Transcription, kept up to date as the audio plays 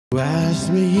You ask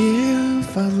me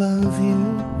if I love you.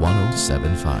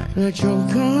 107.5 And I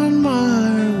choke on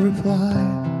my reply.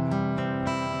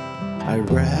 I'd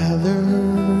rather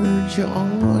hurt you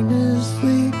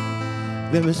honestly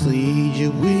than mislead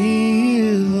you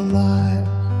with a lie.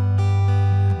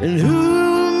 And who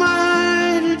am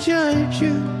I to judge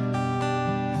you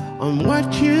on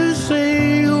what you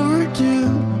say or do?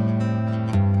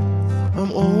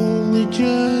 I'm only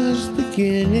just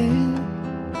beginning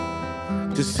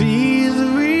to see the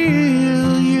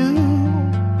real you.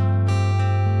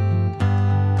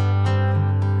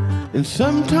 And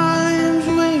sometimes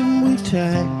when we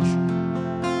touch,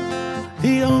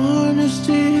 the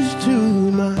honesty's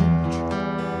too much,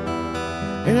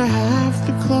 and I have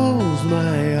to close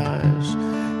my eyes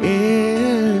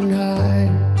and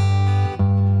hide.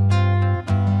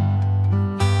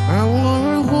 I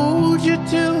wanna hold you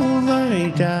till I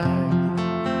die,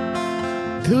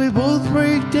 till we both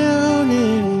break down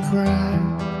and cry.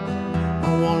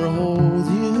 I wanna hold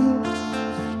you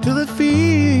till the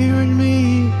fear in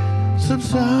me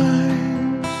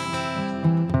subsides.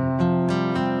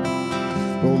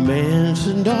 Romance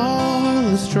and all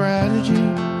the strategy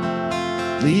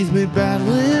leaves me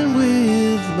battling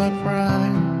with my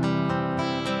pride.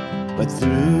 But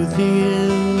through the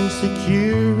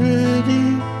insecurity,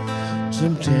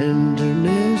 some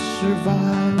tenderness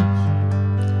survives.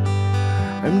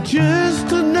 I'm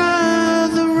just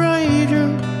another writer,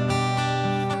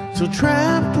 so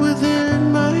trapped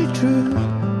within my truth,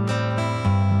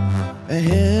 a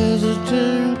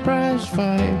hesitant prize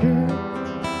fighter,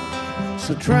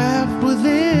 so trapped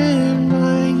within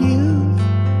my youth.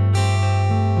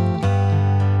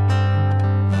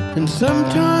 And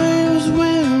sometimes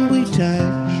when we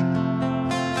touch,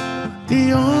 the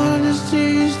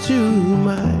honesty's too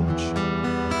much,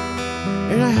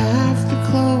 and I have to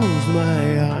close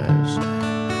my eyes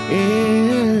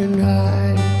and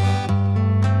hide.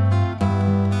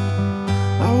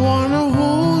 I wanna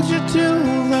hold you till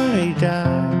I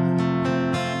die,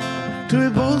 till we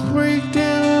both break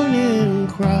down and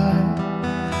cry.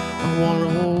 I wanna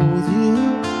hold you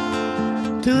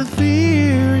till the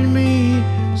fear in me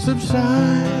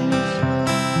subsides.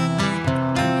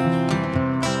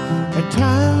 At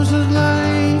times I'd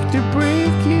like to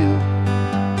break you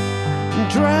and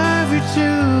drive you to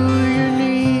your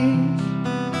knees.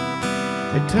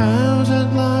 At times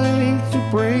I'd like to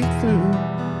break through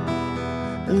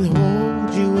and hold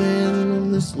you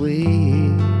endlessly.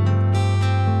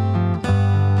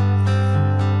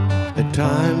 At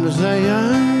times I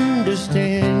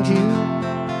understand you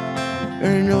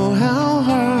and I know how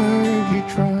hard you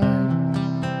try.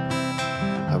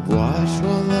 I've watched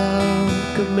while love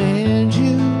commands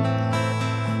you,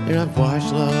 and I've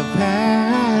watched love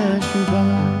pass you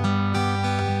by.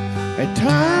 At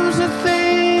times I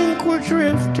think we're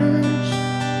drifters,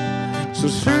 so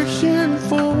searching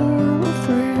for a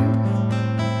friend,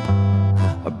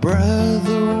 a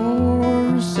brother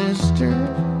or a sister.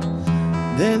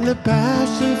 Then the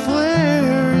passion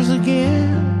flares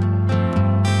again.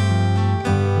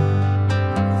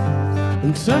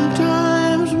 And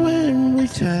sometimes when we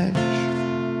touch,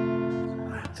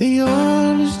 the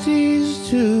honesty's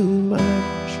too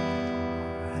much,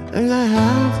 and I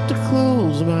have to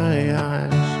close my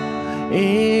eyes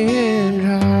and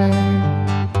hide.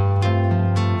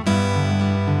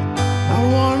 I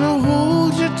wanna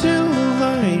hold you till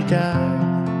I die,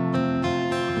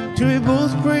 till we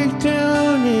both break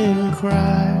down and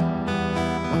cry.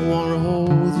 I wanna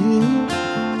hold you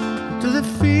till the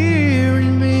fear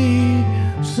in me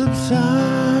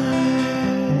subsides.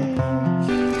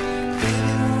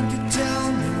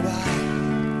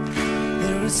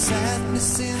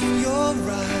 Sadness in your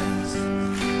eyes.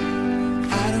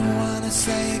 I don't wanna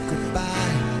say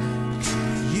goodbye to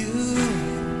you.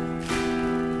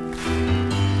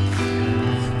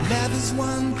 Love is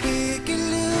one big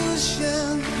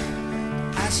illusion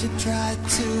I should try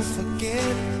to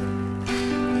forget,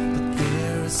 but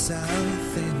there is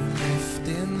something left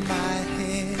in my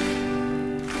head.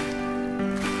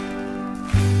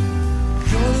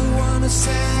 You're the one who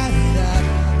set it up,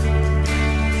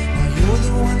 you're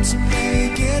the one to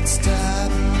make it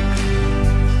stop.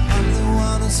 I'm the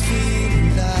one who's feeling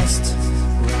lost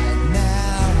right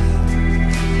now.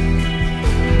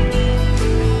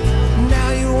 Now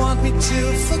you want me to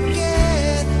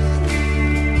forget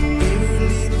every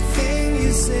little thing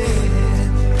you said,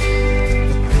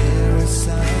 but there is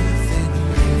something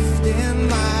left in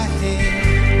my head.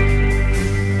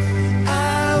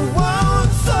 I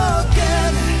won't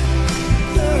forget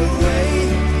the way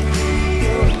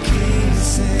you're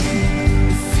kissing,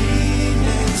 the feeling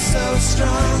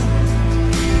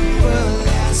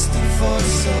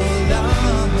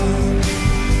long.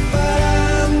 But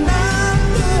I'm not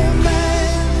the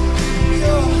man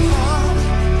your heart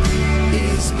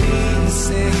is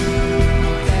missing.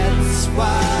 That's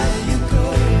why you go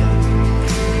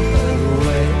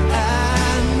away. I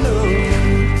know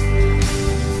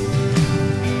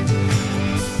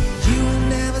you were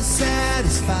never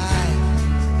satisfied,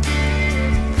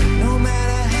 no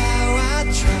matter how I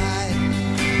tried.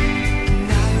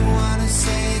 Now you wanna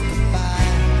say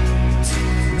goodbye to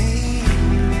me.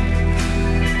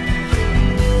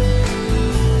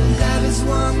 Love is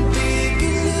one big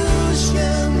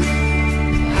illusion.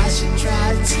 I should try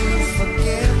to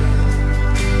forget,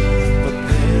 but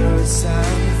there is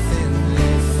something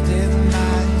left in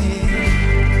my head.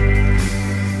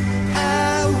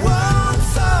 I won't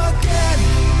forget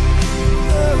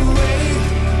the way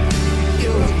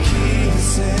you're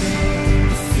kissing,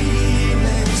 the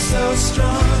feeling so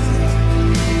strong,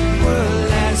 we're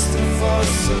lasting for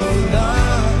so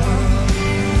long.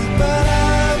 But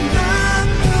I'm not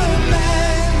the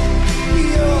man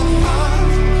your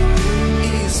heart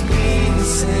is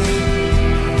missing.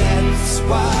 That's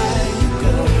why you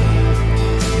go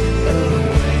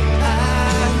away. I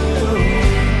know,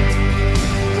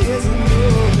 yes I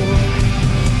know.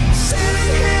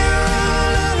 Sitting here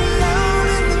all alone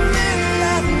in the middle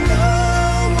of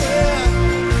nowhere,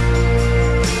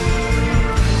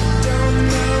 don't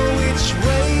know which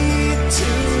way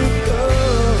to go.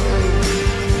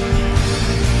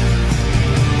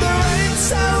 There ain't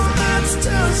so much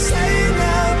to say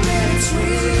now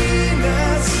between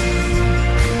us.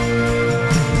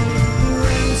 There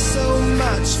ain't so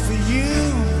much for you,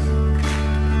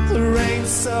 there ain't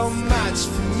so much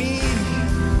for me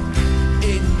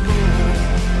anymore.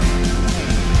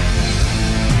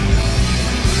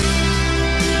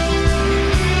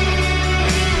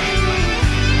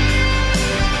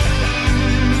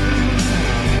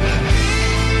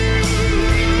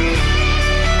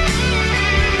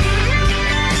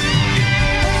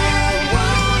 I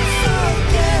won't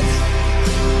forget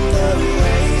the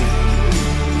way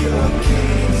you're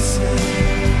kissing,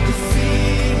 the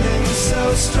feeling so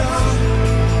strong,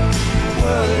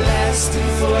 we're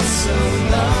lasting for so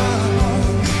long.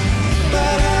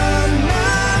 But I'm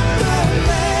not the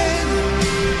man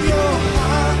your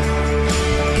heart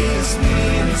is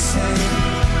missing.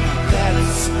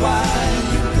 That's why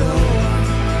you go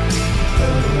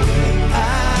away. I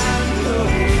know.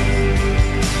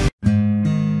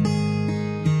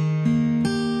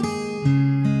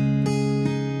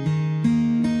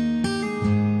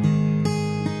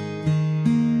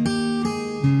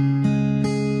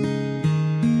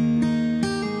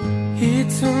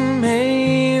 It's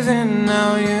amazing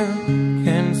how you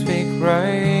can speak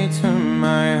right to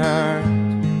my heart.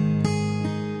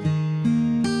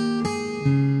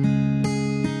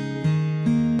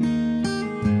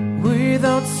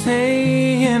 Without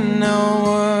saying a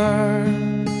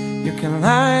word, you can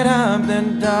light up the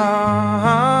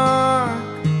dark.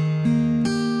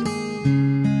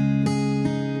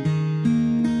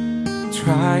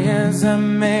 Try as I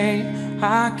may,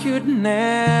 I could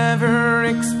never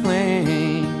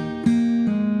explain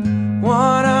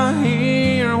what I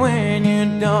hear when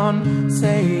you don't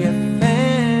say a thing.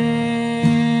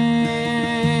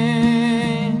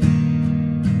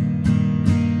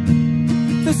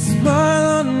 The smile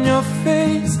on your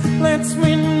face lets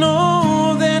me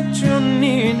know that you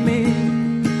need me.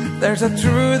 There's a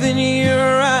truth in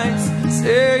your eyes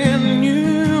saying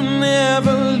you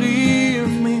never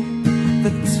leave me.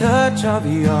 The touch of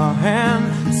your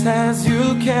hand says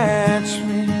you'll catch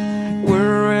me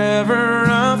wherever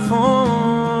I fall.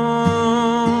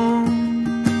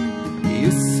 You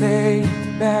say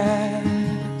it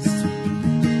best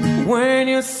when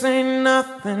you say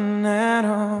nothing at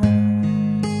all.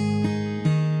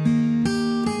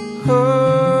 Oh,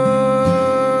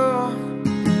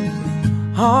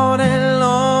 all day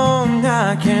long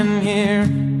I can hear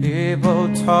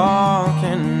people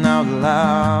talking out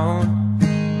loud.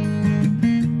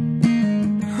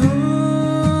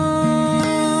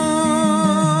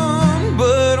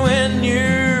 But when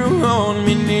you hold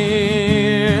me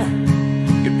near,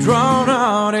 you drown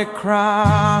out a crowd.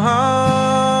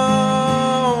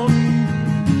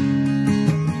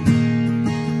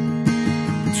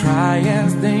 Try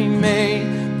as they may,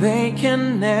 they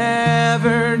can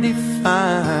never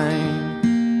define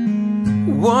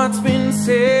what's been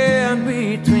said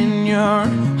between your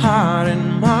heart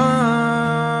and mine.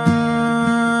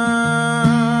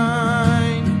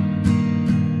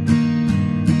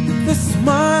 The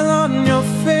smile on your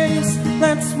face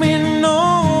lets me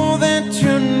know that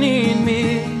you need me.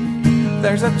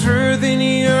 There's a truth in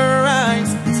your eyes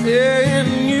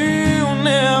saying you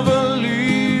never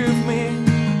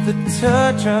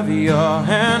touch of your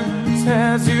hand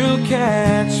says you'll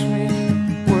catch me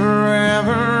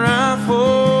wherever I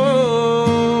fall.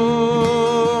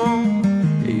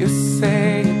 You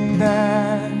say it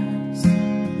best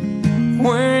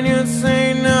when you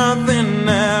say nothing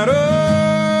at all.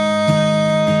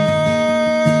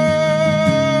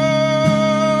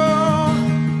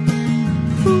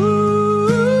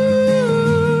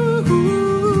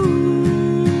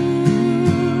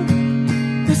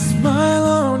 The smile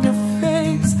on your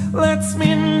face lets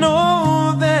me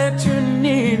know that you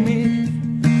need me.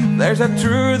 There's a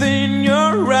truth in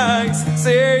your eyes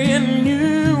saying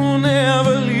you'll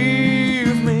never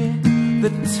leave me. The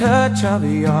touch of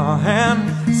your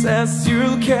hand says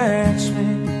you'll catch me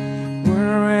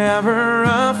wherever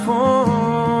I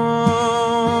fall.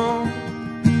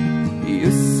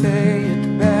 You say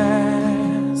it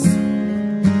best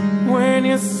when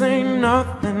you say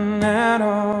nothing at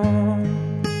all.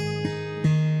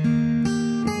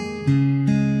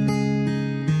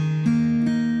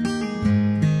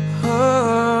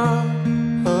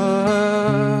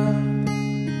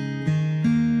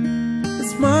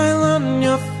 Smile on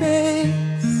your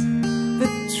face, the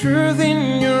truth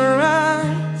in your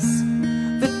eyes,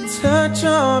 the touch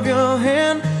of your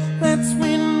hand lets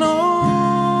me know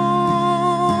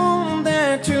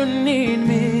that you need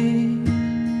me.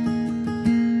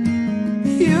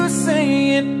 You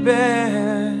say it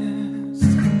best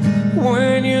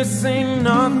when you say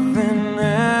nothing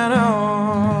at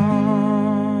all.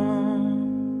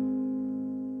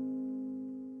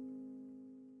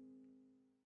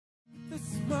 The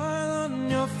smile on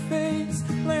your face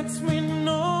lets me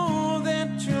know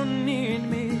that you need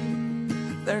me.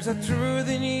 There's a truth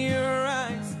in your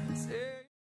eyes.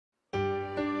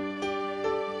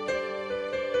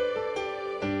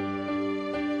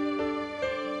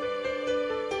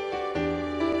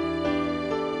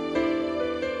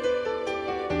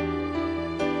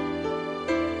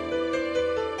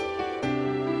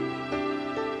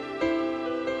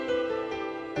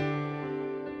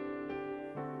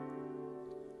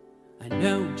 I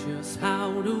know just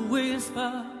how to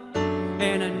whisper,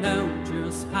 and I know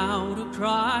just how to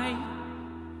cry.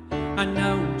 I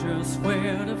know just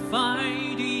where to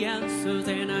find the answers,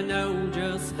 and I know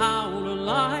just how to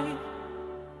lie.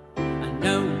 I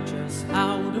know just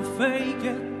how to fake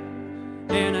it,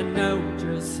 and I know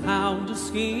just how to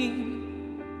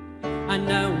scheme. I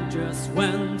know just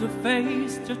when to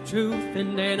face the truth,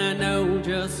 and then I know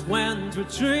just when to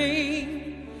dream.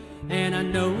 And I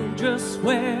know just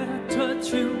where to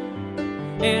touch you,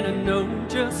 and I know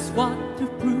just what to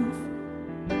prove.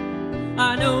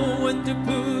 I know when to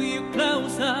pull you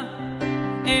closer,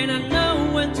 and I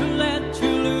know when to let you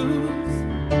loose.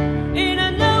 And I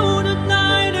know the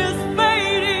night is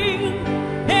fading,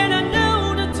 and I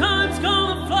know the time's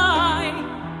gonna fly.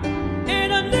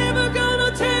 And I'm never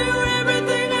gonna tell you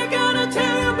everything I gotta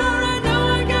tell you, but I know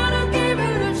I gotta give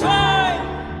it a try.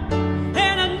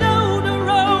 And I know the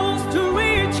roads to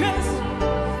riches,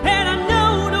 and I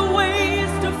know the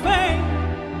ways to fame.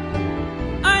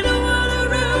 I know how to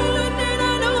rule it, and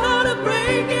I know how to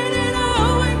break it, and I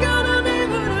always gotta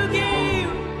never to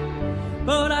give.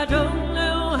 But I don't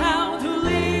know how to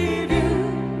leave you,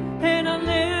 and I'll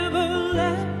never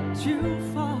let you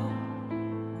fall.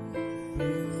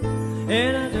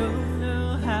 And I don't know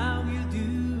how you do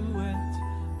it,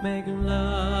 making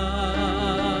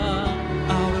love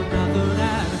out of nothing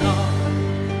at all.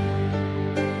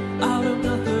 Out of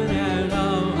nothing at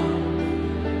all.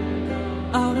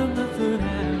 Out of nothing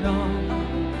at all.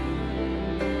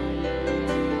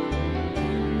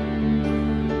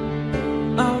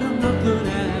 Out of nothing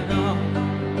at all.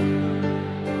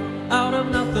 Out of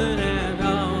nothing at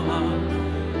all.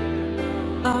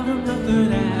 Out of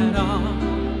nothing at all.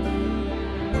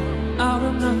 Out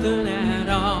of nothing at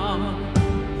all.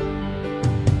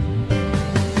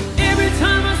 Every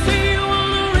time I see you on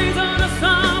the rays of the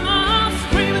summer, I'm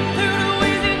screaming through the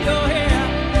winds in your hair.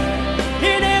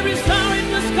 In every star in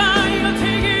the sky, you're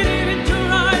taking it into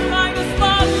ride like a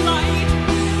spotlight.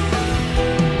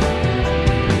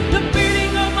 The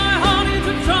beating of my heart is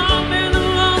a drum, and I'm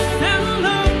lost and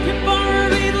looking for a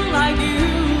reason like you.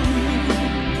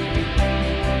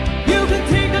 You can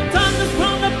take the thunders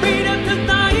from the beat of the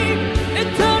night and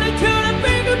turn it to the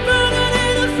bigger bird.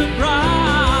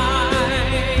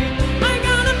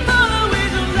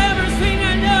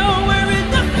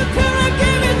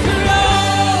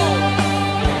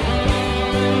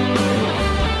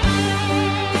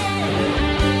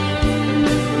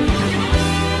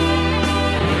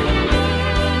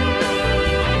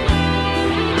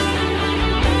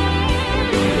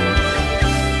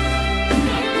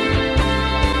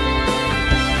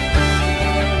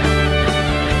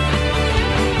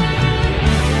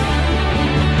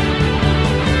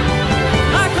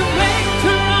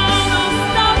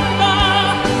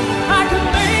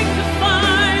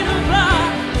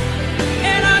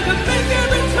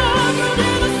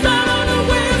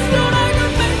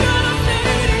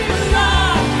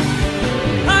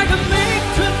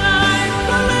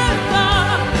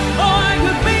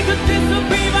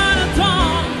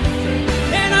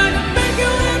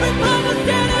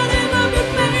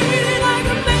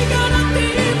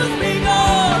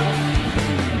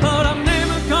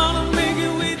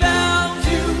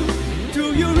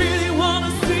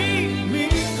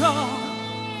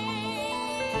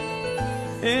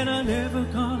 And I never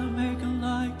gonna make it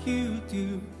like you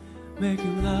do, make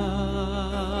you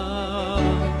love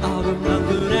out of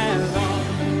nothing at all,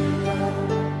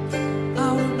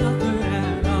 out of nothing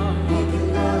at all,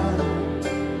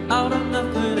 out of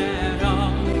nothing at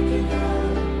all,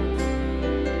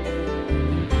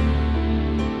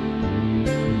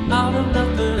 out of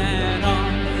nothing at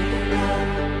all,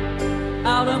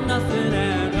 out of nothing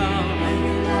at all,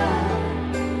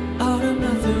 out of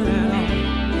nothing at all.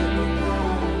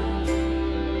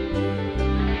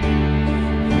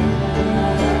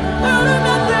 Out of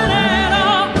nothing at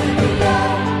all.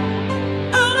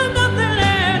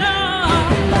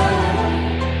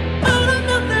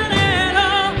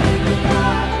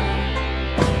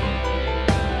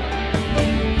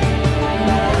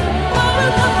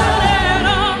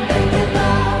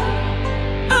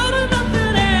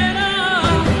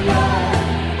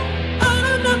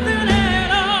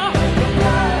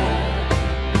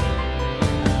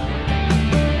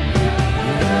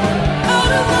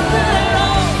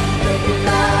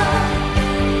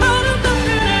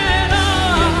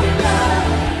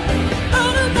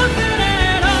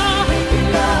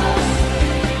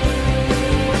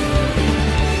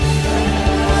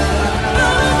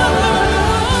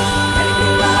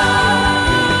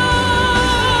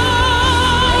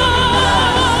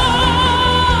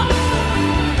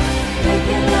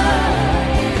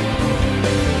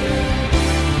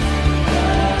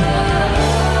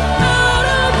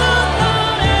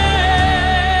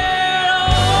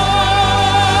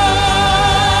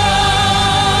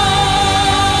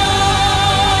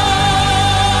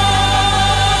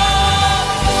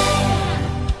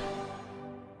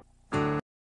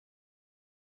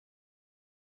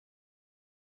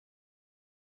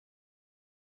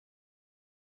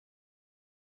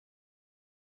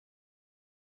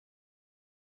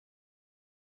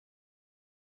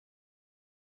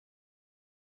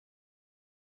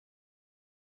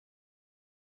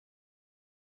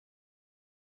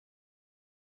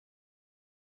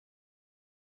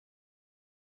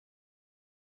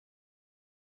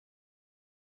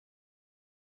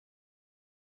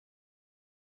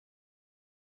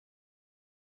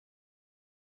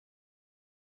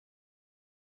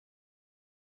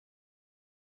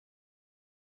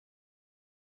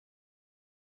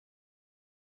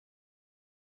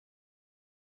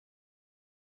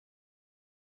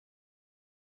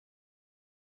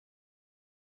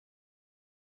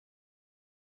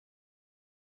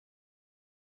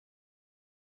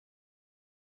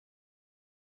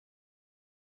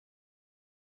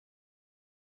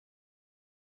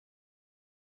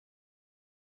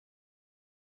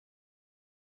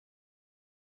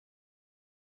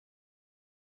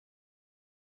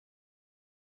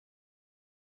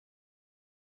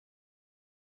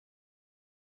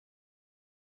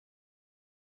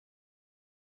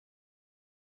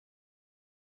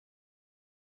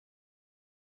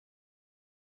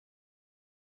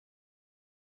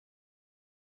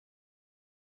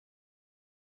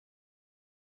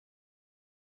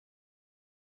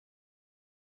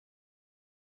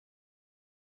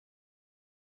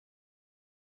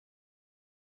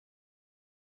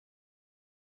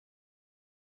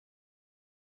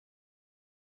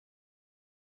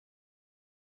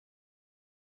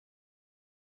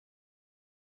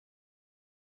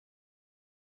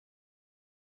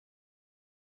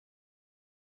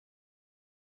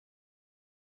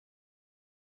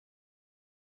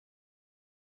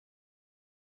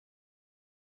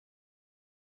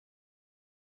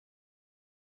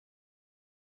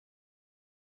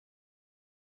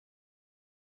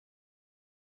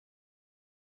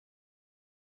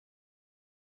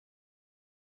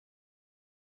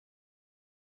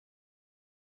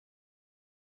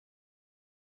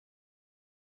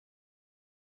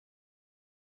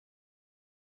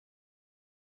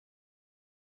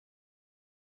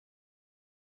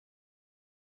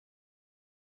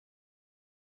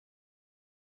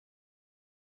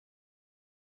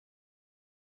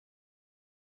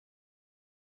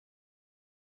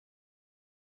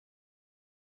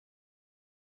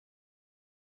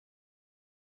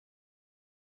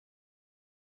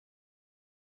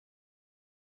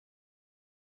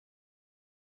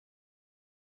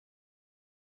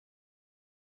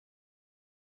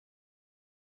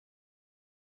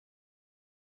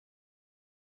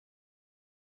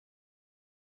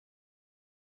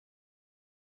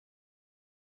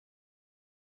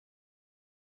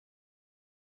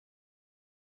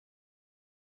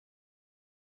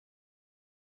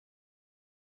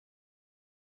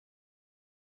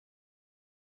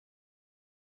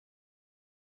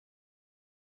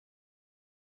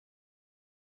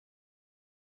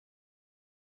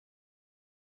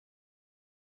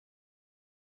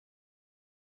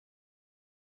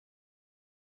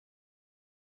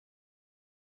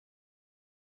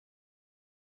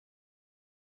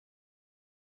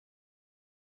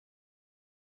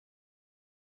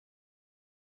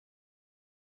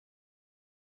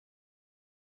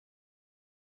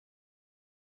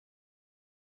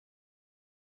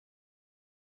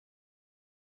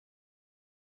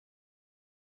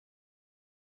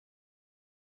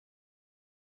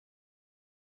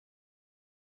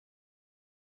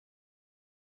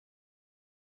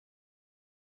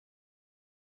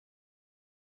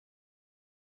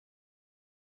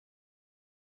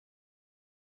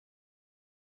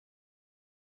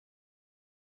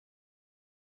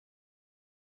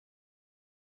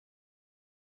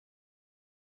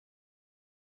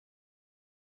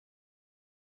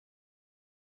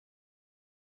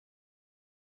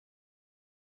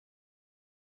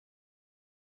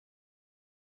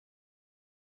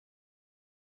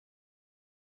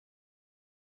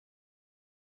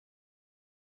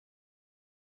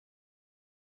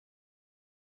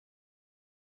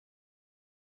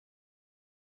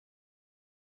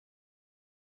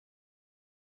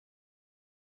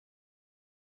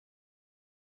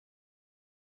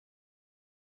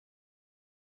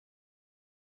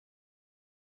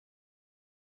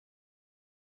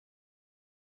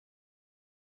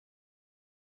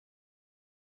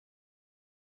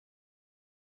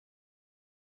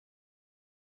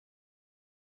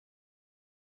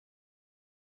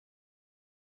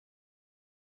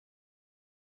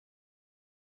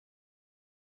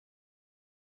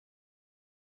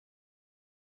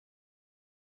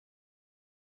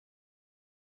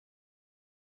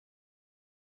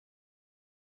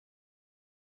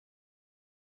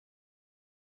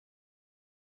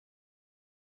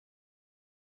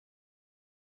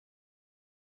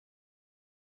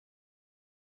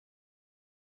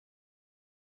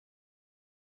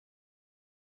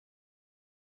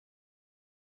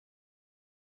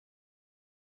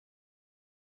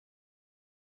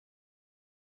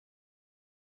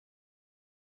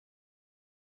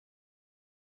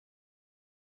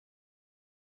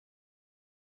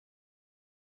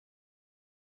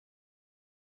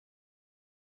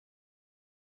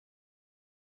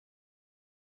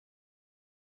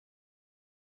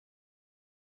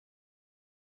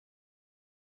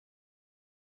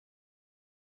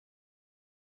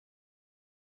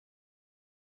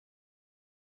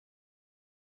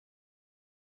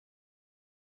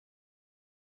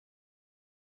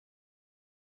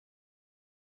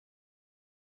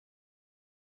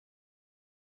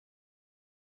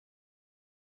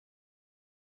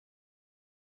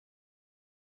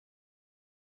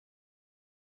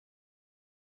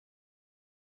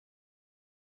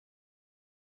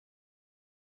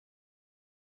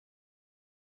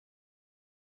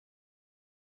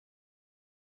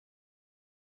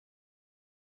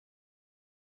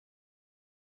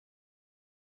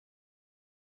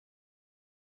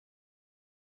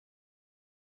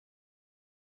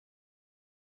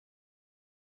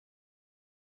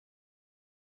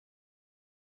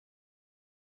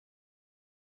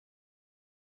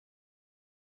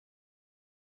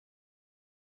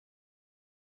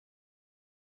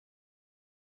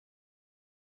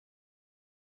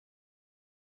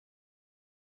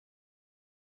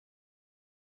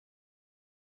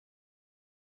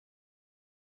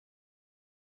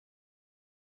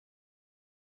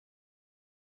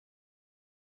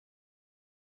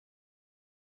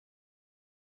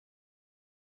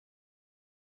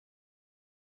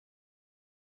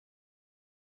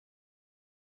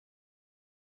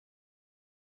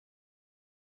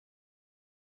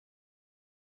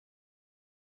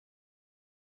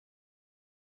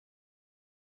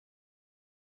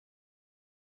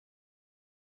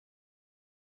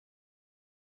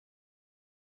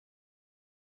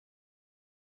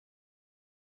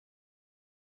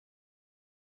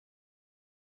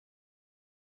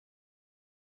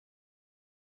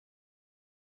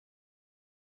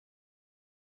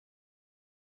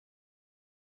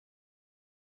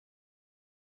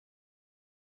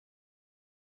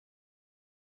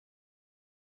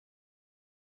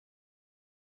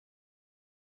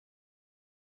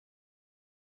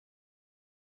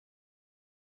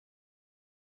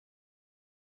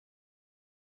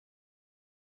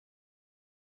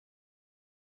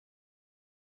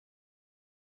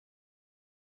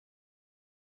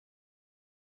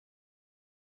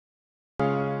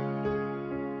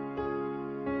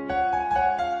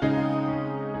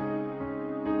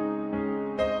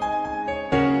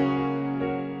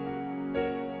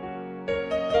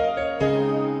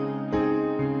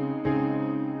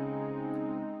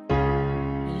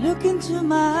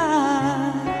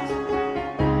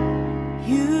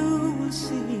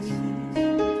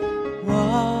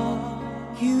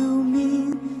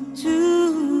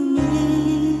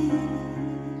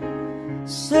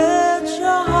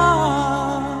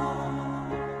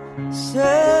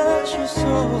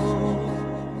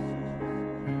 soul,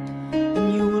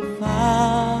 and you will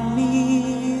find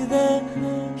me there.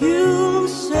 You'll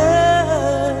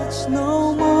search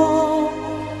no more.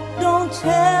 Don't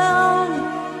tell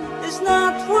me it's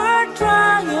not worth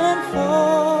trying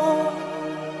for.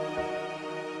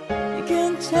 You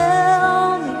can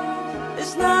tell me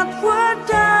it's not worth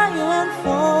dying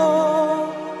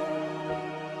for.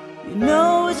 You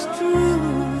know it's true.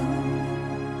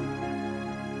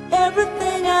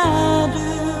 Everything I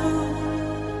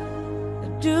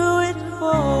do it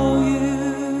for you.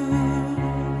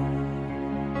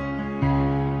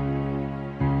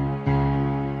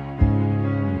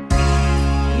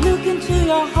 Look into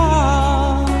your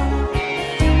heart,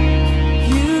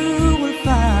 you will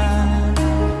find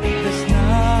there's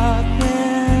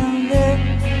nothing there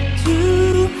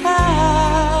to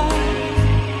hide.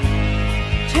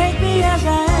 Take me as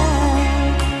I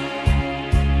am,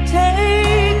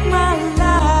 take my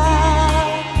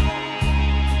life,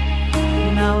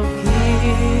 and I'll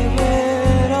give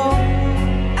it all.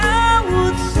 I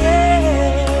would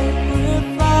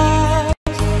sacrifice.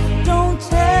 Don't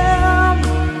tell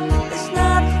me it's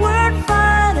not worth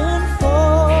fighting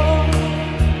for.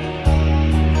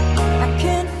 I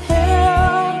can't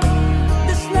help,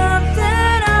 there's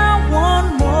nothing I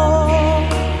want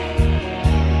more.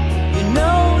 You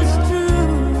know it's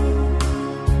true.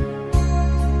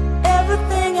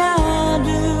 Everything I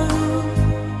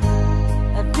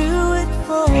do it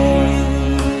for you.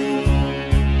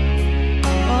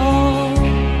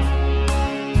 Oh,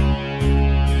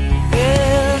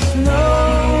 there's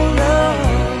no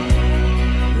love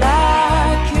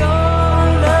like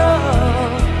your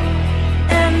love,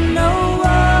 and no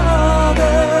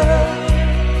other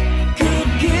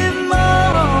could give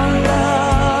more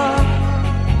love.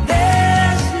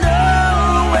 There's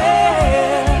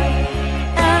nowhere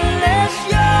unless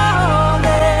you're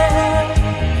there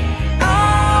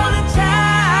all the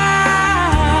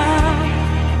time,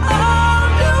 all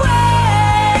the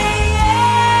way.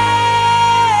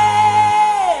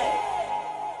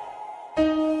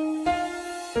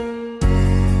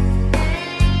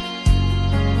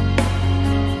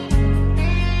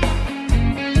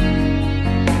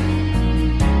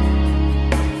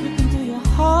 Look into your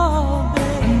heart,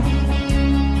 baby.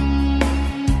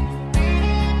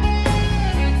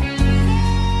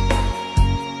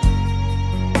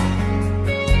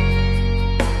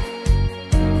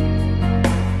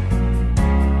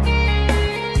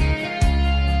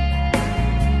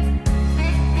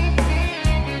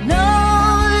 No,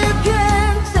 you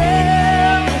can't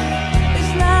tell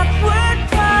it's not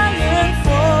worth trying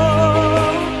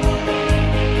for.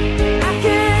 I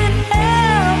can't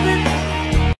help it,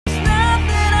 it's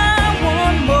nothing I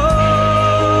want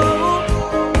more.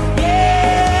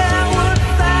 Yeah, I would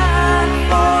fight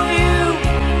for you,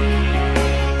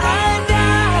 I'd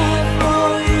die for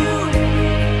you,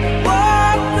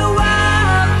 walk the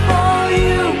wild for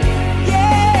you.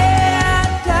 Yeah,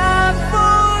 I'd die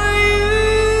for you.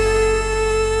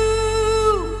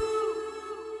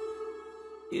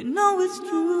 You know it's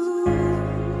true.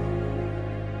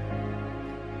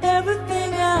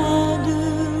 Everything I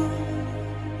do,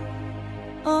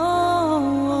 oh,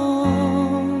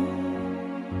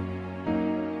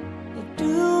 I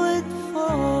do it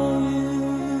for you.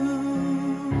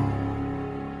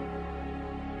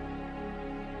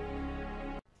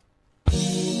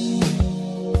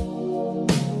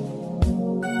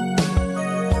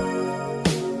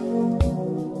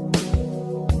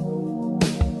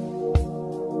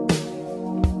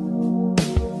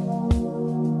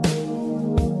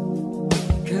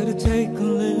 Could it take a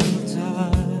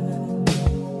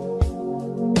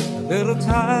little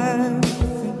time to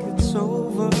think it's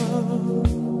over?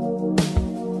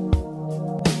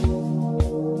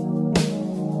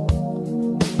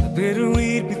 I better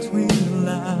read between the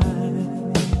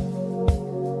lines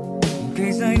in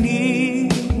case I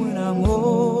need when I'm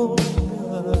older.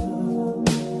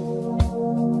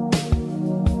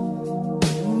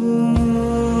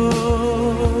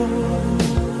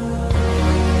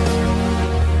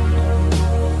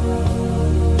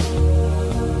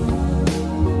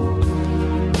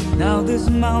 Now this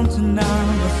mountain I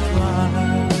must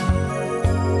climb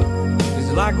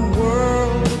is like a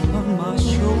world on my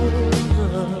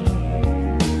shoulder.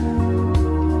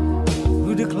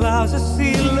 Through the clouds I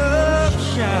see love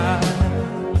shine.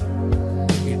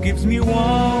 It gives me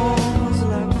warmth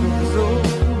like it was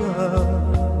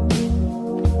over.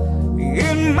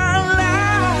 In my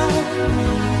life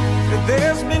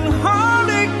there's been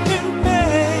heartache and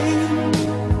pain.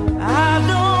 I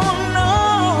don't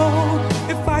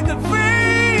know if I could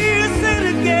face it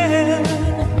again.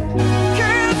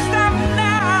 Can't stop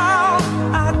now.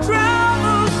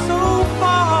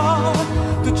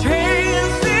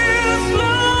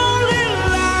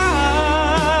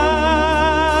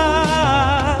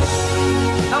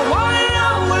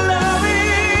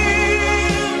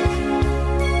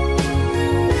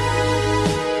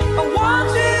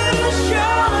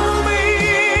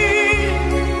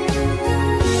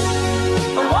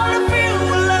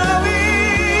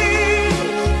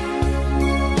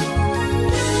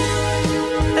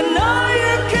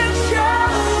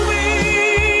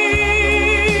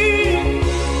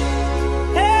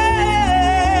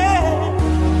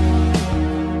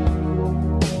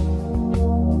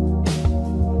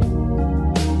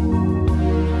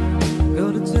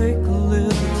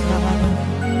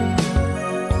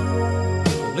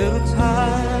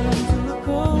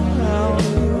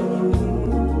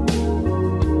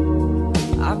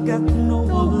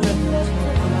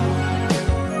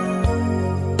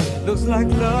 like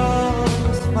love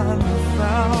finally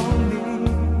found me.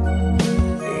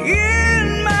 In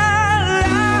my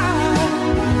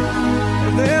life,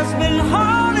 there's been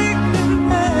heartache and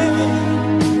pain.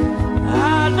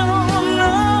 I don't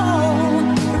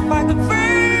know if I could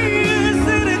face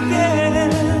it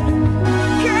again.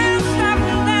 Can't stop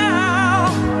now.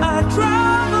 I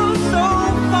traveled so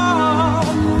far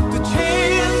to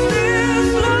chase this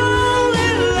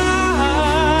lonely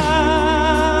life.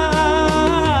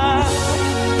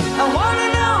 I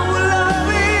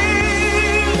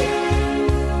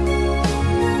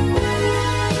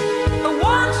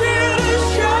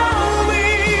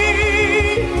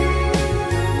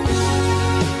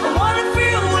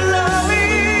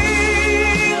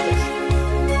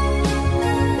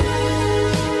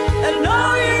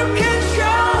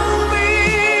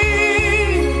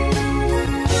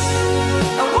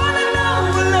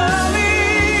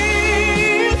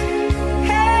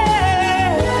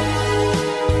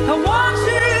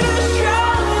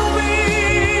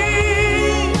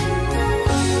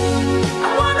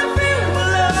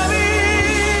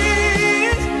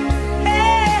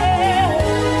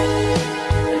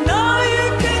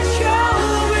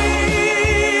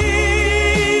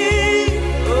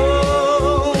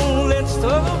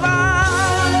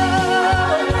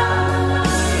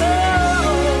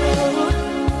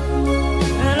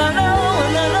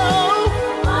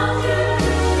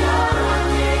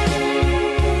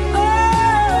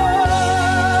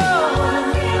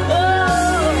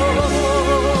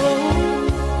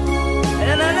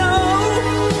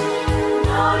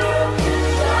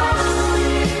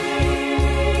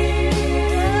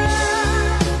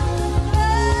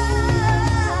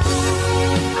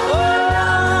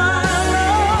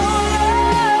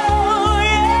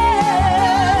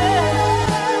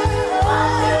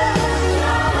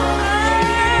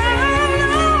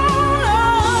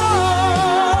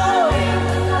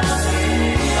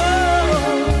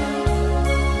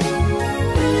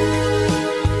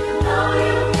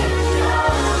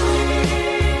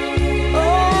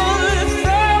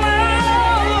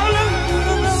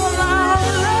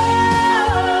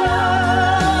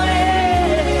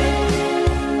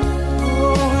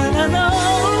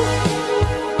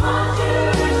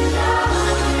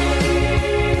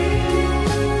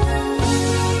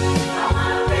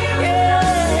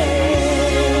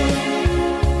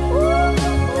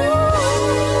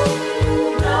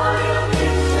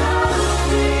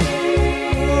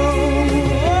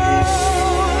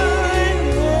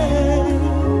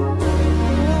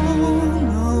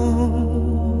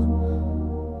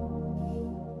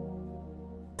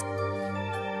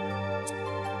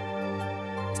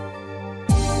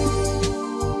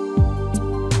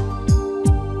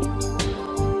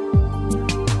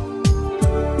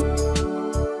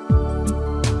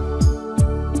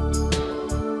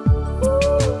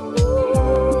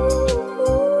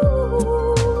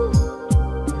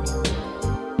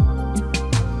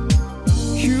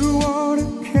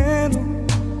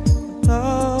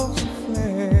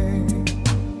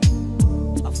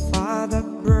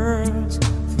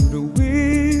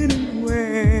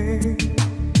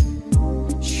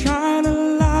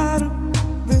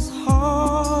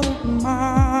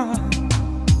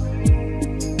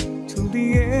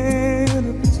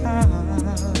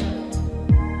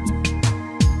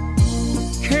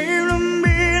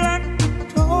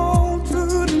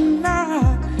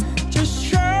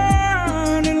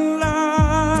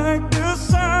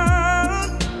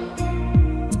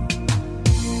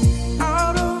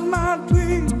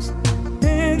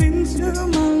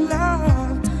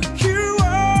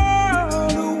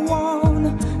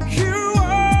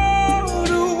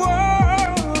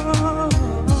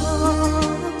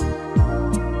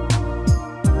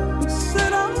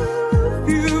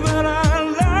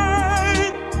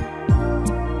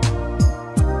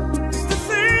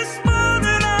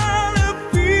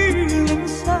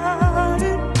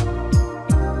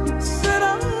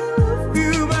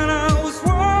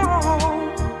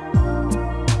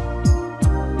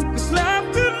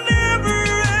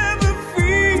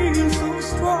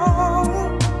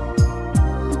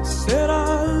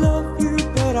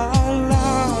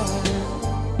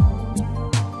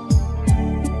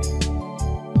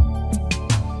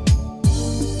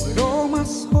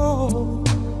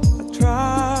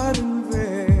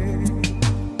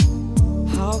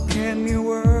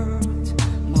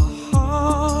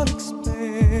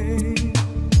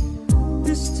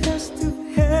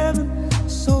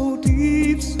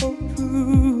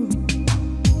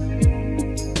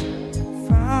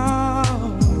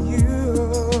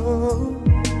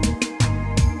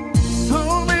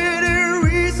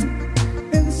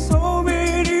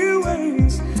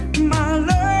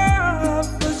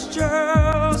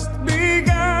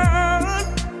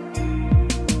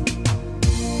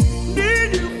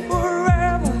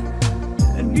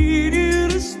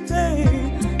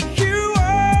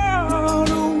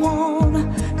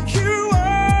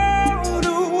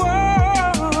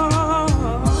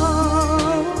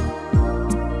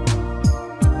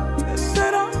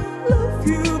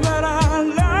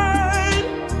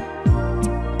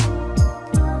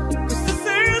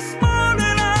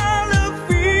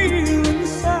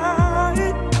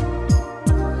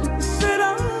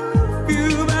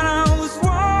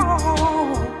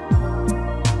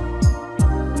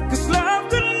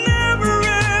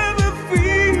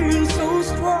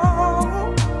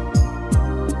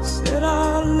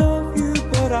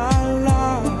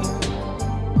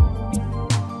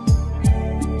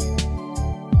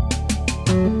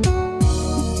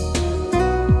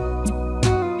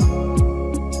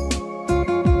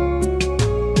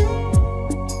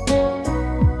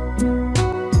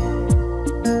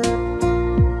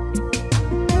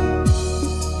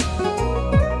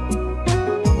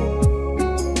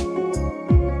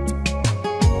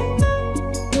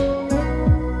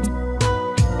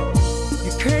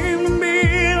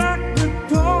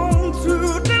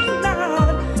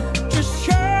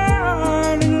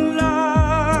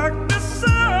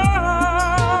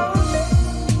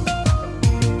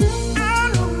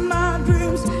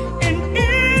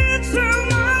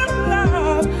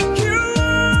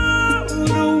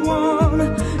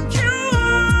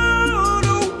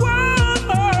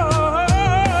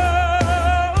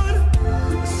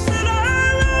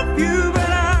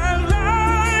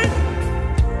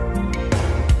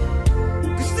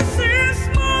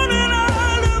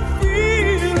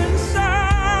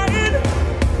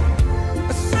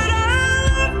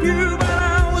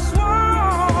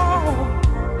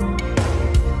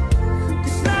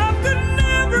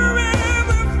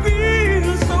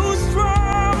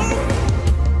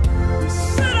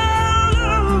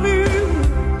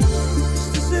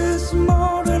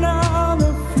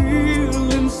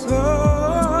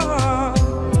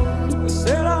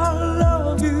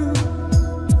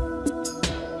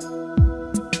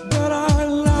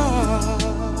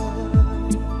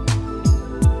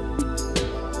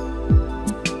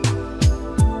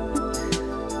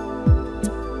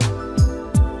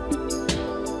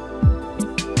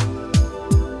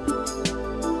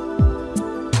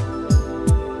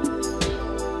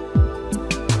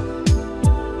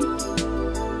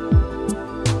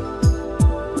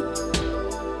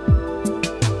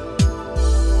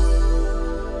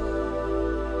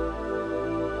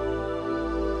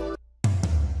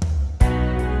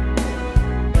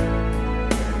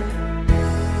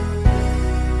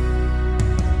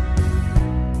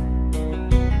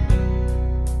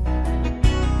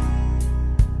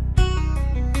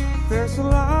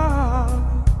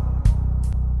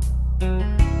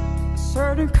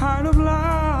certain kind of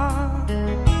light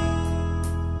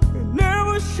it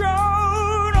never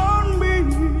shone on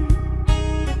me.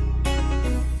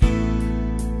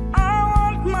 I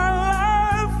want my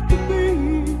life to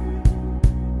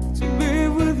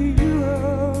live with you,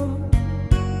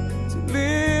 to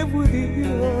live with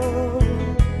you.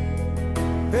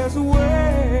 There's a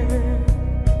way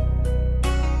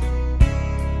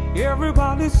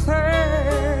everybody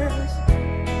says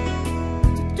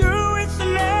to do it's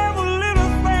never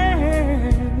little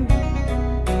thing,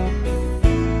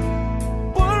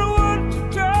 but what you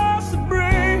just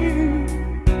bring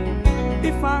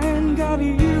if I ain't got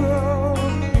you,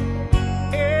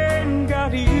 ain't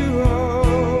got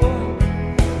you.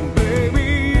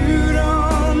 Baby, you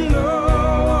don't know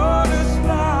what it's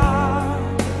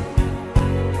like.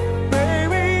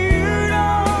 Baby, you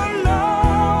don't know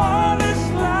what it's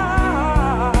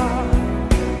like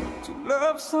to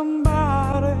love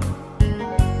somebody,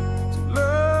 to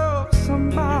love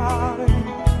somebody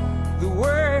the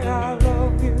way I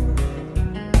love you.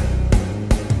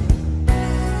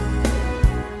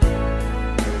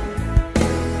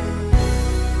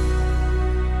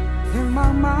 In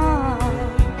my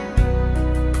mind,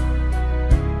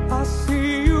 I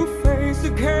see your face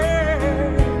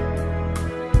again.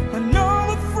 I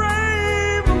know the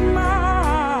frame of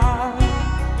mind.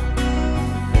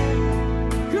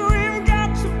 You ain't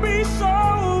got to be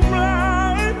so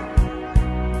blind.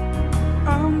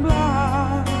 I'm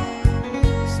blind,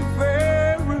 so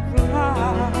very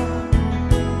blind.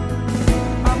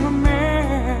 I'm a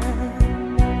man.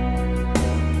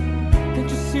 Can't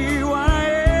you see what I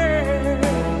am?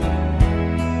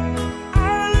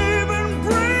 I live and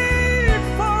breathe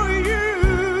for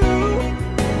you.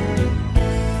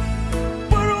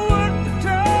 But what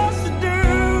does it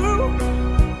do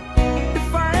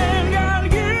if I ain't got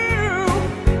you?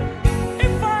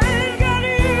 If I ain't got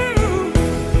you,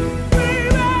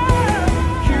 baby,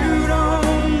 you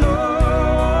don't know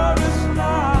what it's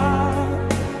like.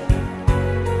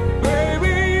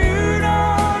 Baby, you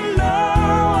don't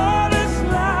know what it's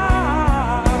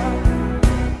like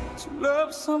to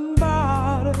love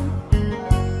somebody,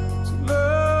 to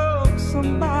love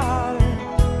somebody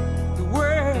the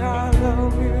way I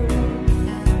love you.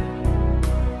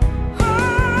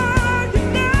 Oh,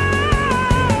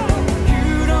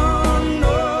 you don't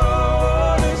know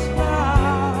what it's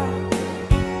like.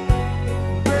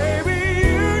 Baby,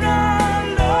 you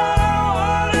don't know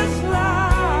what it's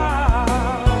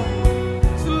like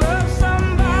to love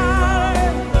somebody,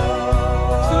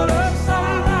 to love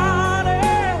somebody,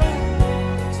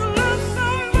 to love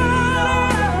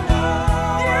somebody.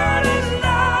 You don't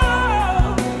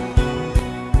know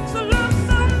to love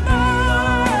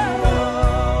somebody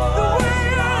the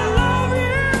way I love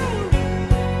you.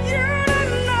 You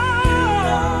don't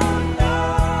know,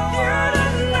 you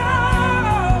don't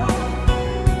know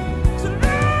to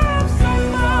love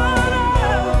somebody,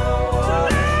 to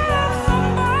love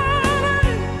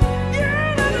somebody. You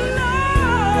don't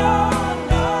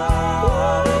know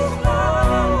what it's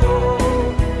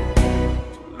like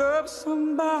to love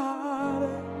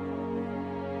somebody,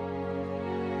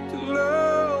 to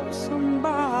love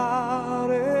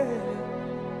somebody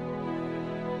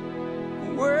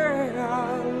where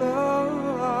I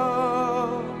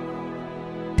love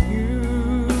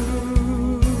you.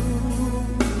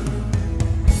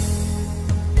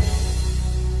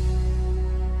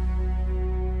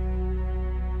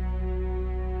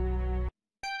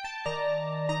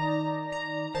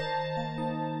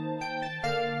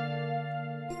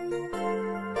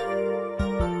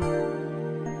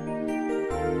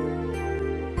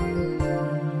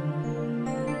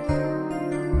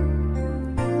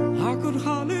 I could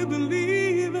hardly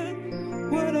believe it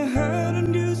when I heard the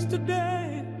news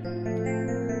today.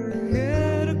 I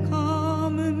had to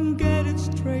come and get it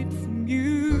straight from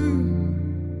you.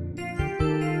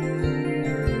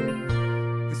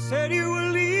 They said you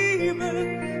were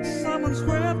leaving, someone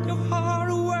swept your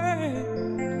heart away.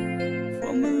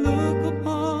 From the look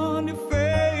upon your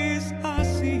face, I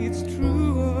see it's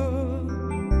true.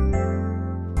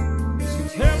 So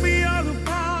tell me all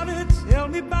about it, tell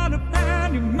me about the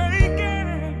plan you're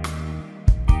making.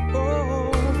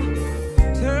 Oh,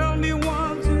 tell me why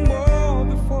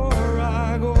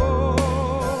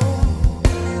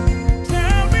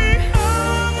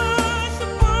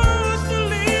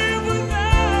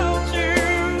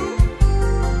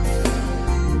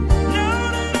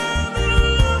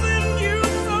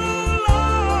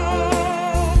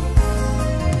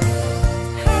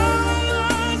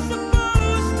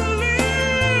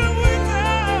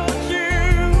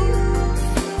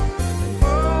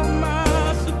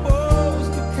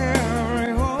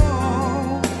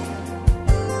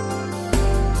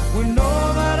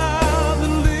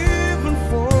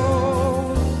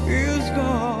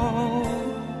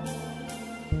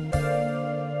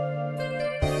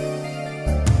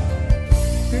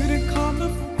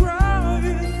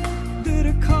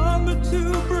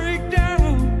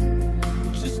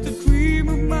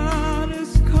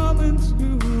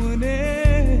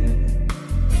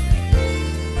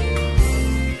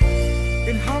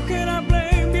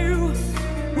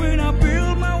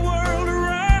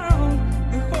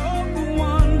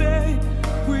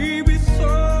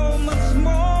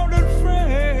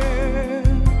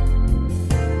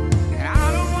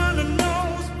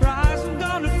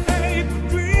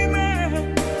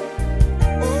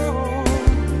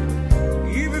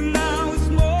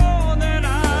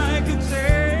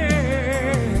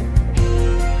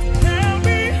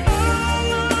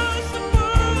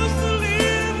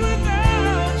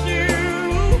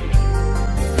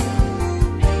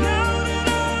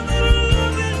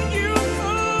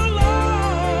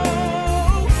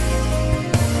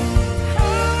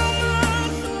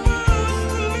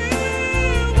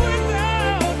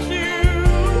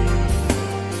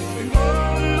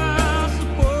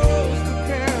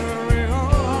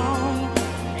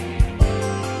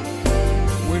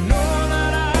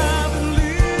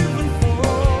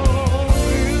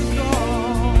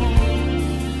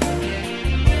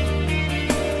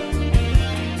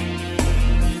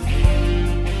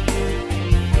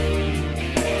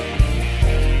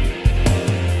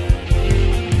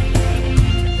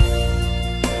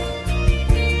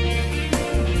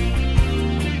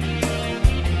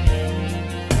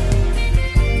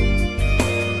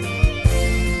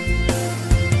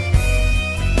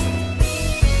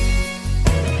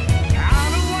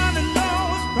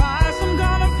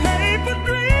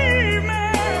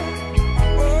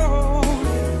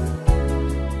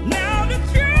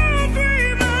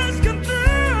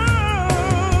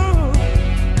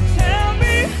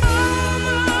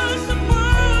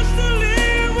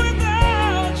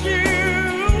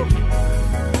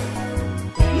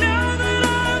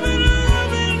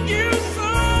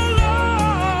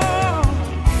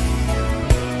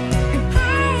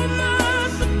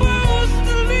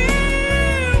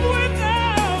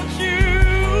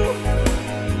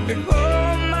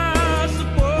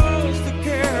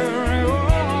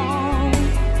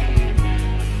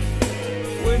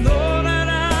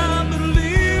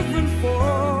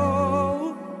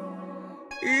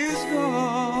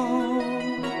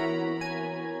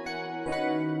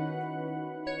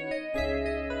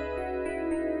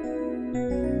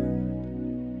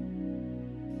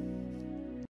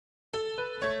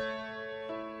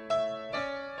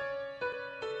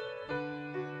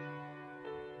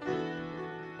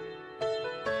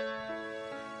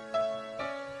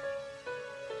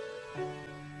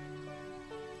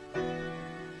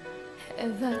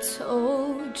Have I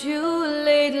told you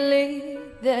lately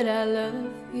that I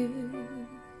love you?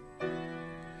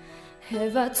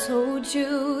 Have I told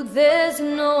you there's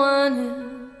no one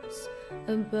else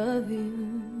above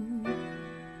you?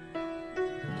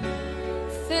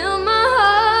 Fill my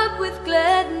heart with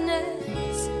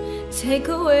gladness, take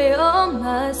away all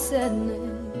my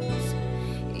sadness,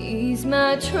 ease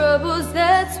my troubles,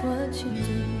 that's what you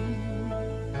do.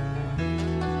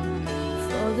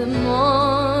 For the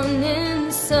morning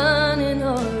sun in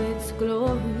all its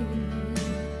glory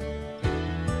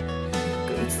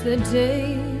greets the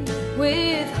day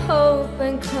with hope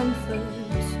and comfort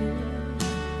too.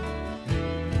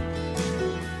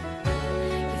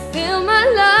 You fill my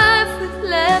life with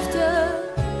laughter,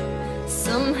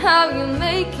 somehow you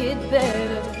make it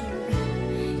better,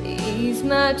 ease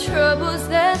my troubles,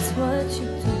 that's what you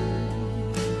do.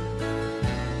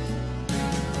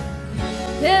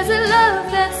 There's a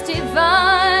love that's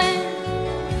divine,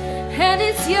 and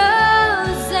it's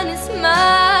yours and it's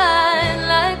mine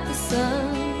like the sun.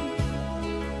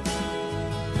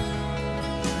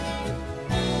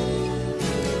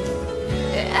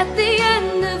 At the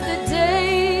end of the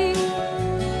day,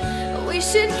 we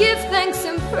should give thanks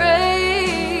and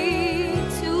pray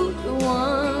to the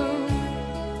one,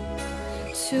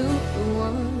 to the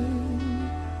one.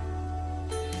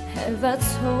 Have I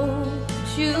told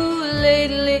you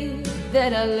lately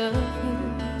that I love you?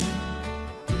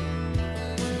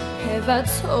 Have I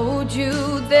told you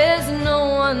there's no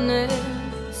one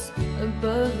else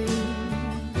above you?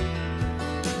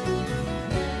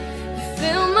 You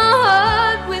fill my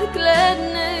heart with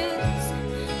gladness,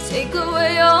 take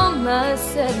away all my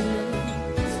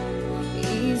sadness,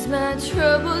 ease my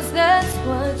troubles, that's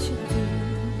what you do.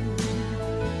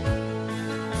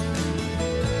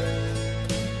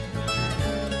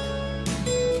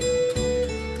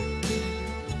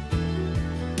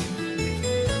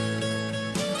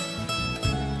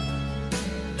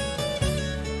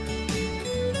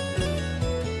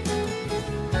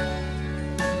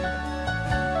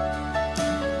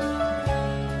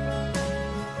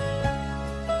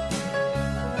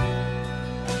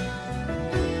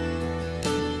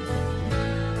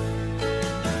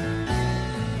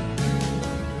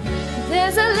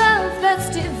 There's a love that's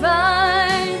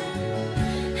divine,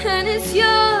 and it's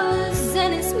yours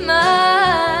and it's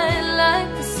mine like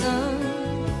the sun.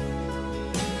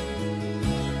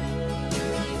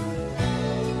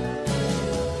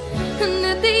 And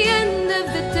at the end of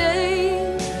the day,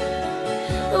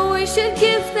 we should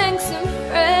give thanks and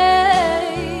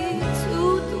pray to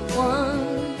the one,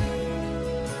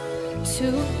 to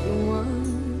the one.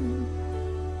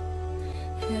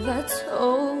 Have I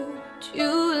told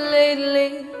you lately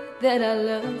that I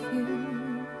love you?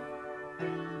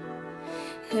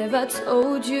 Have I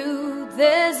told you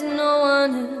there's no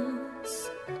one else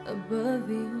above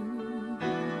you?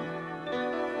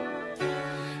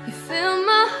 You fill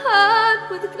my heart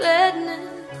with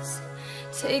gladness,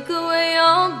 take away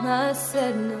all my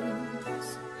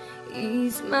sadness,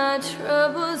 ease my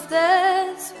troubles,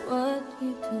 that's what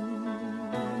you do.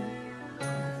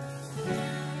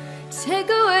 Take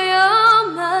away all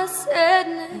my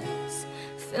sadness,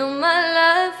 fill my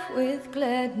life with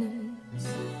gladness,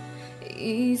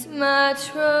 ease my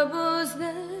troubles,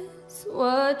 that's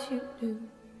what you do.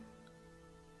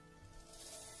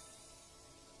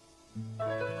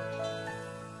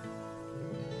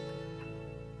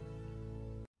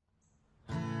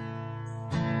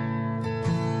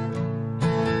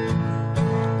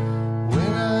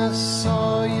 When I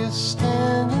saw you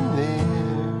standing there,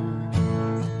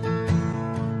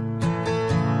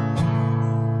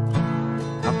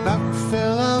 I about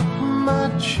fell out my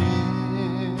chair.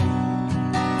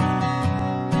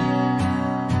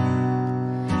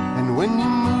 And when you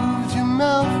moved your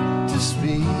mouth to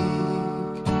speak,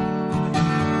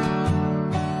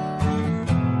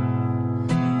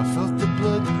 I felt the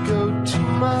blood go to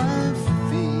my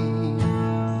feet.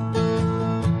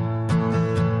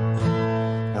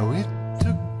 Now it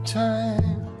took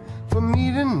time for me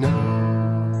to know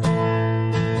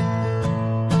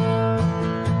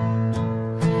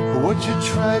what you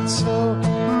tried so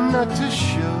not to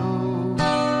show.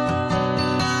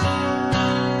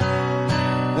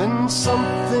 Then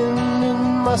something in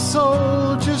my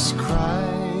soul just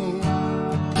cried.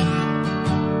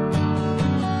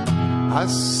 I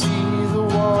see the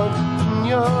want in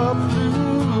your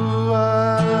blue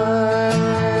eyes.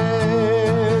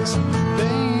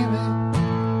 Baby,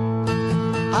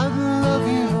 I'd love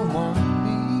you to want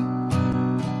me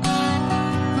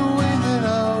the way that I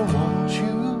want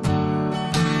you,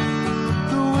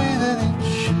 the way that it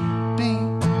should be.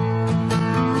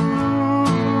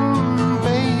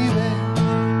 Baby,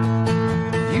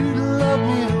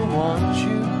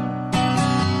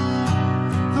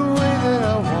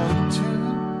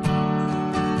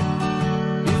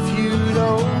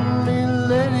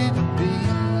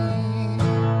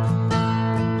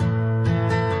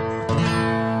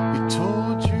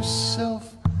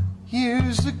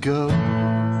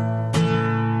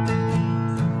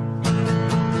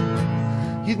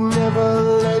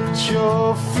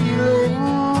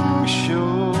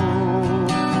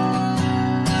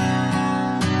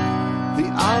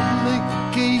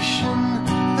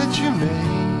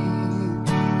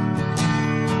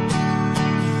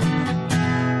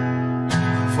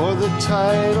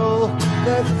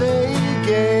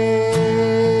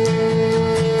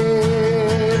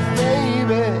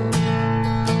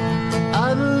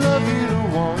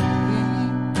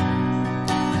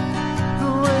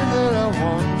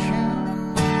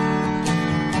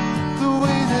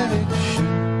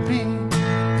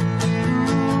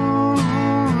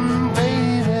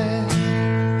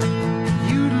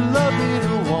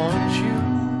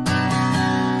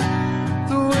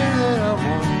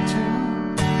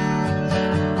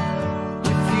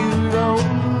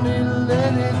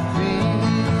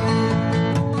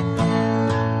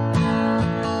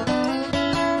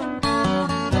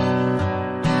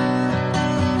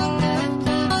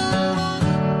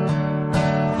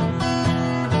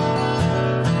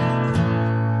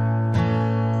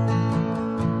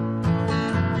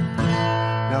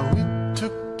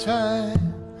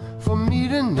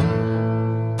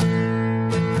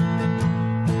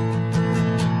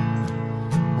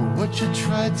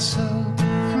 hide so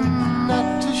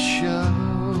not to show.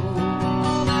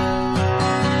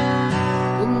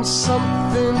 And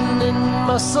something in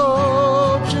my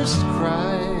soul just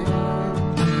cried.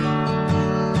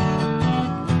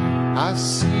 I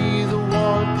see the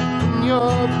warmth in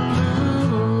your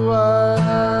blue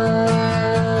eyes,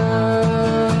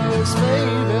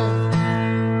 baby.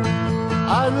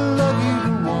 I love you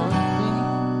to want me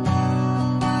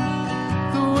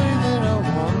the way that I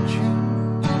want you,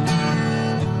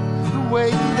 the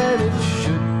way that it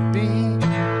should be.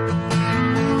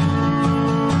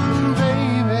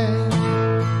 Baby,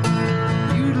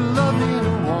 you'd love me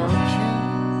to want you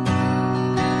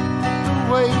the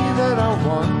way that I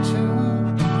want to.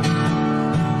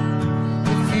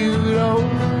 If you'd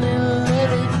only let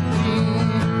it be.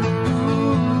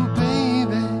 Ooh,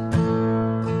 baby,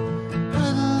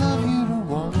 I'd love you to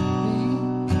want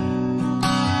me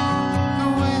the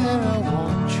way that I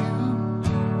want you,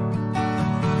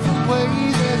 the way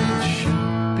that it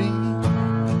should be.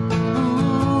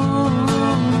 Ooh,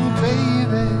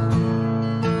 baby,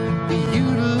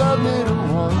 you'd love me to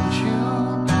want you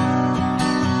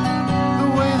the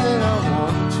way that I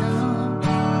want to.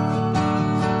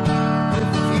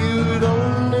 If you'd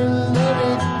only let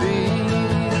it be.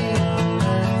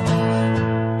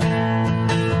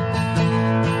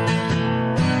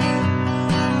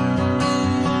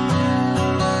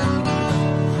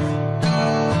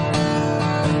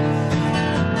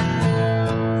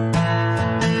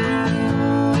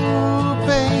 Ooh,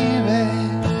 baby,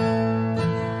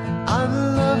 I'd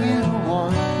love you to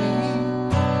want me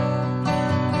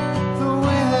the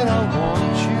way that I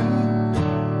want you,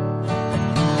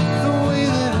 the way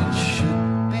that it should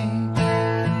be.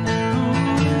 Ooh,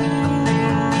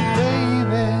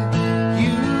 baby,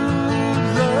 you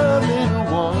love me to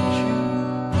want you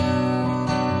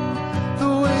the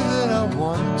way that I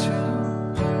want to.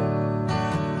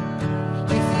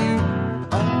 If you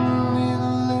only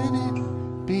let it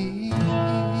be.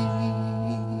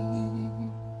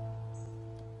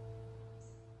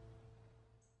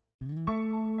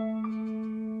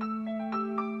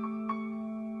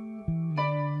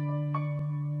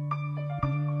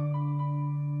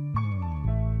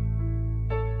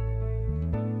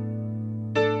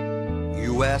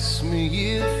 You ask me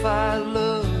if I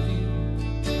love you,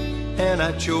 and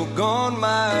I choke on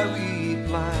my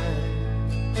reply.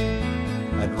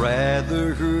 I'd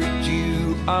rather hurt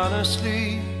you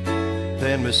honestly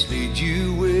than mislead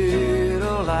you with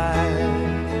a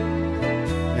lie.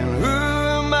 And who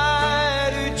am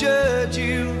I to judge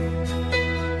you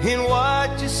in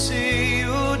what you say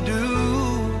or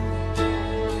do?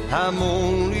 I'm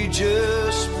only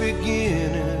just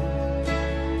beginning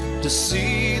to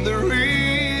see the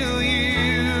real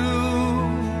you.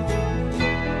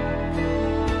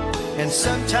 And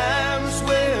sometimes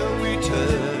when we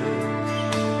touch,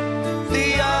 the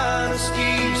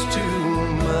honesty's too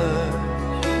much,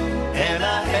 and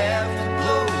I have to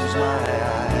close my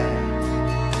eyes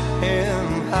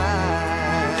and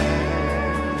hide.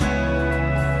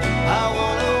 I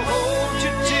wanna hold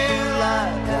you till I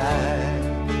die,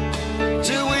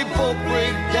 till we both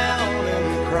break down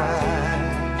and cry.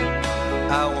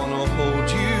 I wanna hold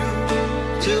you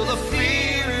till the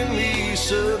fear in me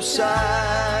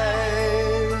subsides.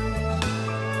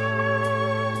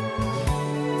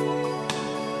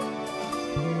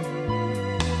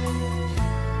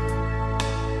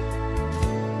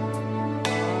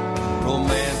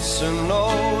 Romance and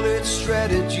all its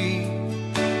strategy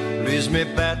leaves me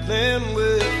battling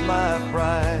with my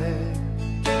pride.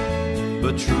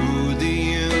 But through the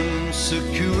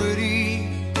insecurity,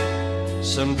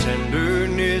 some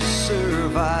tenderness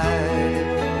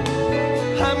survives.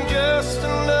 I'm just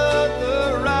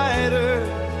another rider,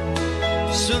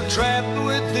 still trapped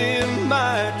within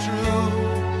my truth,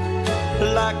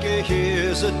 like a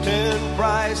hesitant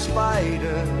prize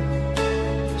fighter,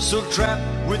 still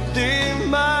trapped within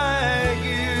my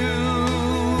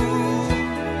youth.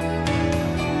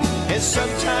 And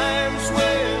sometimes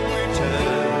when we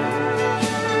touch,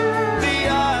 the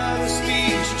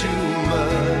honesty's too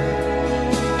much,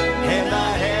 and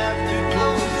I have to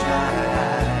close my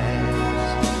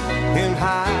eyes and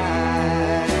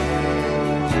hide.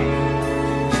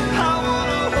 I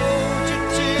wanna hold you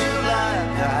till I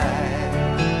die,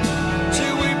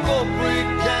 till we both break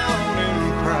down and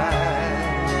cry.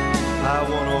 I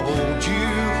wanna hold you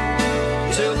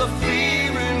till the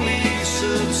fear in me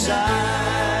subsides.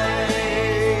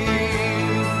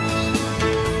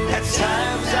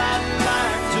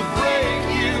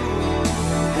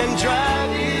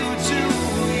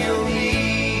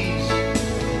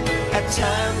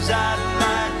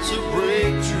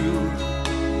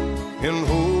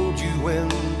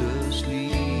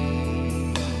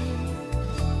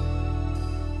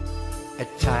 At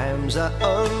times I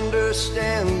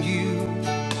understand you,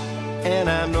 and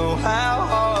I know how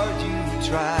hard you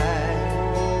try.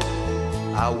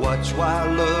 I watch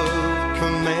while love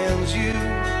commands you,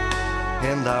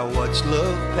 and I watch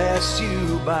love pass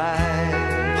you by.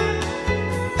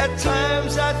 At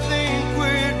times I think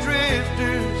we're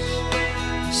drifters,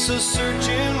 so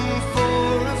searching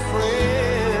for a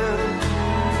friend,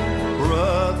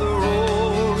 brother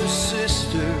or a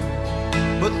sister,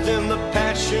 but then the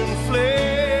passion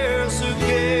flares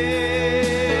again.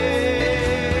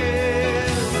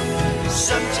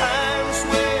 Sometimes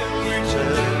when we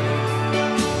touch,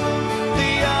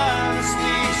 the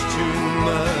honesty's too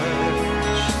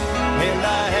much, and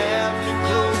I have to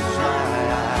close my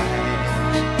eyes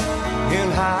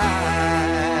and hide.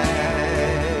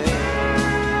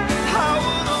 I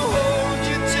wanna hold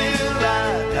you till I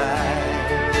die,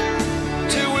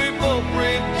 till we both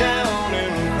break down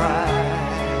and cry.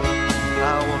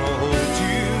 I wanna hold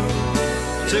you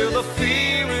till the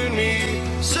fear in me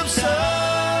subsides.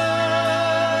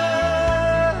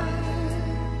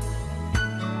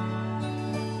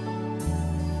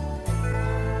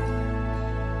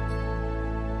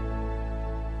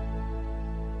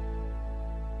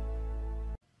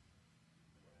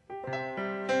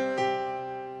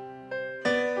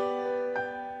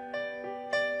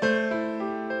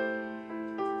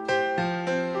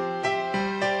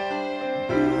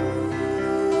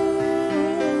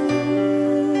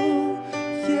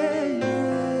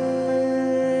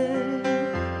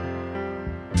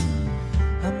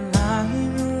 I'm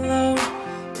lying alone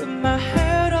with my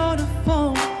head on the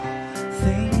phone,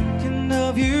 thinking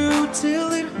of you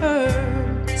till it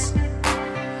hurts.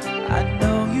 I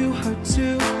know you hurt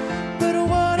too, but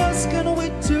what else can we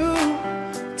do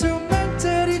to make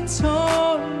that it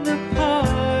torn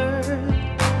apart?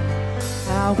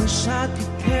 I wish I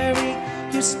could carry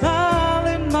your smile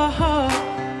in my heart,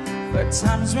 for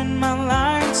times when my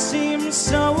life seems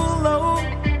so low.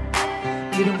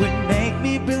 It would make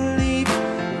me believe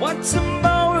what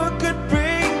tomorrow could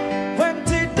bring, when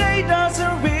today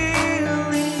doesn't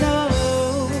really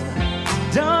know.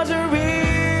 Doesn't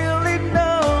really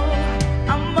know.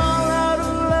 I'm all out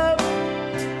of love,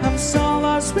 I'm so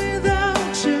lost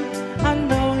without you. I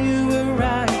know you were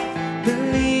right,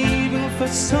 believing for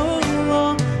so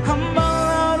long. I'm all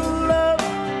out of love,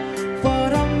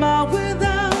 what am I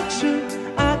without you?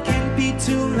 I can't be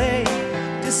too late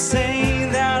to say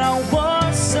that I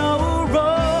was so wrong.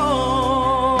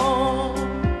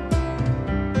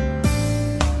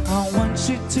 I want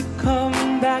you to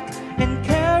come back and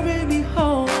carry me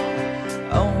home,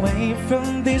 away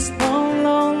from this long,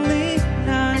 lonely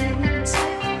night.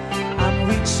 I'm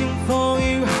reaching for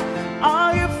you,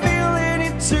 are you feeling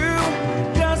it too?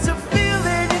 Does the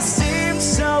feeling, it seems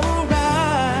so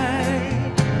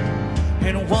right?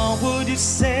 And what would you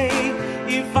say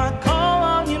if I call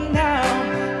on you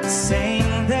now,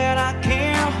 saying that I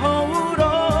can't hold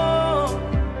on?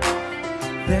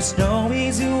 There's no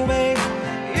easy way,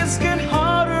 it's getting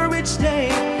harder each day.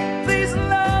 Please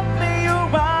love me or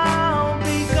I'll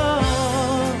be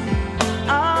gone.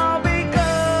 I'll be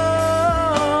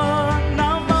gone.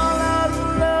 I'm all out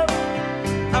of love,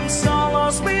 I'm so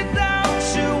lost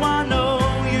without you. I know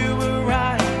you were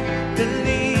right,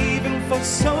 believing for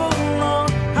so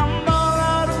long. I'm all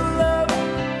out of love,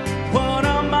 what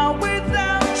am I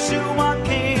without you? I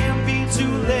can't be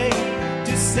too late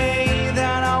to say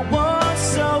that I was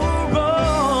so wrong.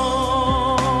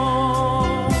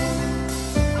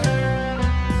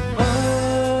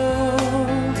 Oh,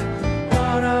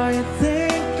 what are you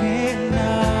thinking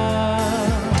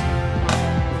now?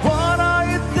 What are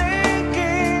you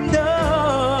thinking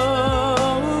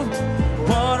of?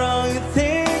 What are you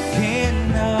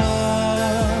thinking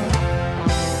of?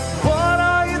 What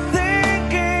are you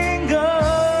thinking of?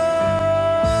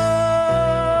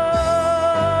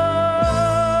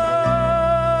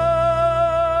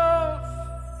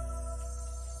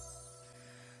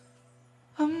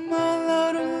 I'm all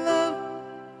out of love,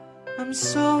 I'm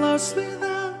so lost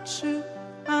without you.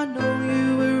 I know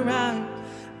you were right,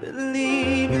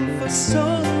 believing for so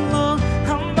long.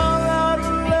 I'm all out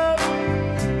of love,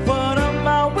 what am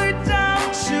I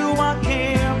without you? I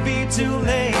can't be too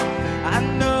late, I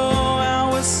know I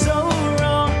was so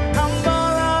wrong. I'm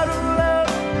all out of love,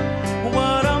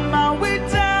 what am I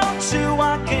without you?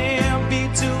 I can't be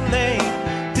too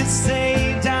late to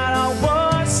say that I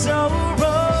was so wrong.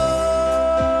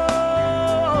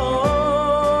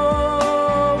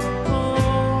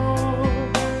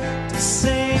 To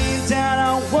say that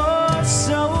I was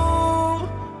so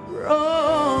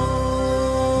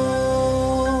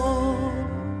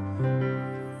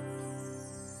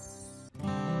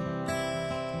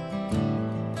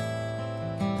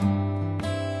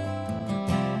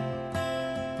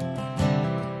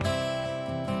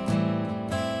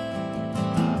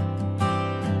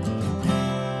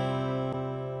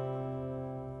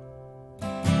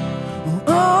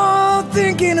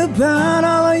thinking about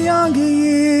all our younger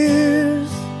years.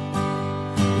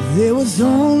 There was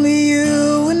only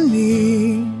you and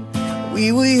me.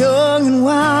 We were young and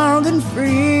wild and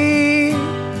free.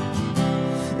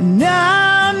 And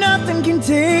now nothing can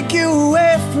take you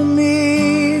away from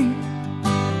me.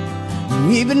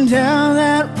 We've been down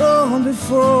that road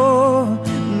before,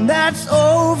 and that's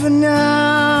over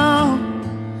now.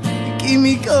 You keep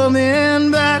me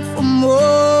coming back for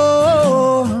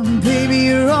more. Baby,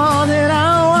 you're all that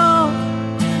I want.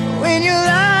 When you're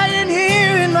lying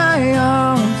here in my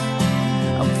arms,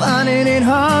 I'm finding it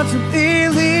hard to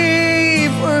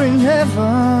believe we're in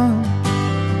heaven.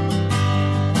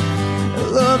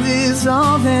 Love is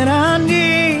all that I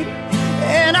need,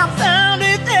 and I found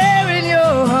it there in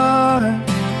your heart.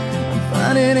 I'm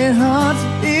finding it hard to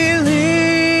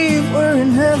believe we're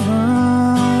in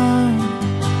heaven.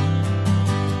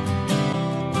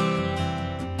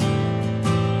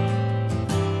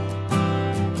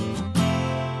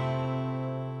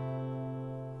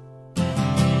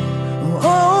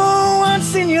 Oh,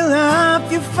 once in your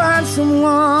life you find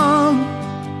someone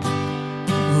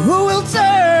who will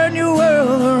turn your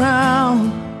world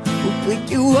around, who'll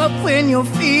pick you up when you're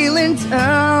feeling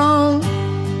down.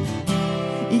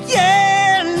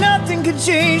 Yeah, nothing could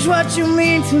change what you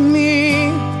mean to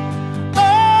me.